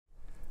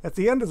At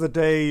the end of the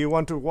day, you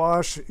want to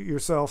wash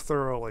yourself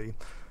thoroughly.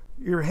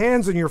 Your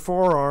hands and your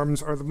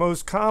forearms are the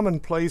most common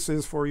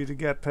places for you to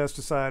get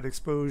pesticide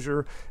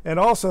exposure. And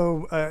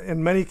also,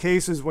 in many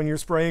cases, when you're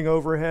spraying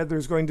overhead,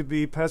 there's going to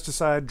be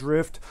pesticide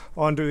drift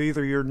onto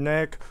either your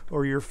neck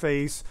or your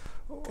face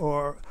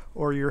or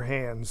your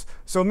hands.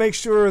 So make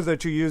sure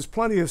that you use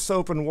plenty of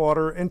soap and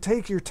water and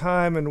take your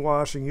time in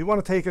washing. You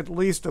want to take at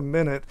least a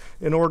minute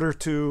in order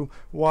to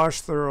wash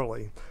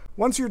thoroughly.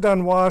 Once you're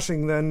done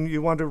washing, then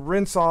you want to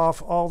rinse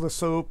off all the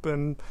soap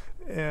and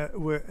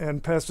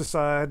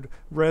pesticide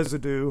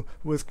residue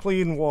with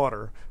clean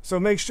water. So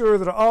make sure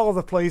that all of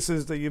the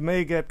places that you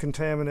may get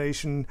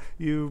contamination,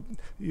 you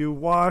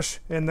wash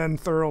and then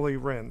thoroughly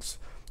rinse.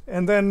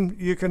 And then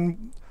you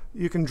can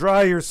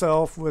dry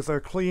yourself with a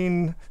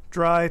clean,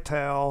 dry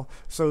towel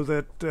so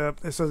that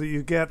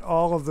you get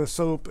all of the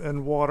soap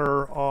and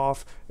water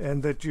off,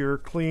 and that you're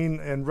clean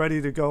and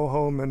ready to go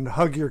home and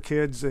hug your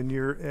kids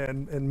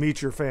and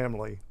meet your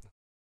family.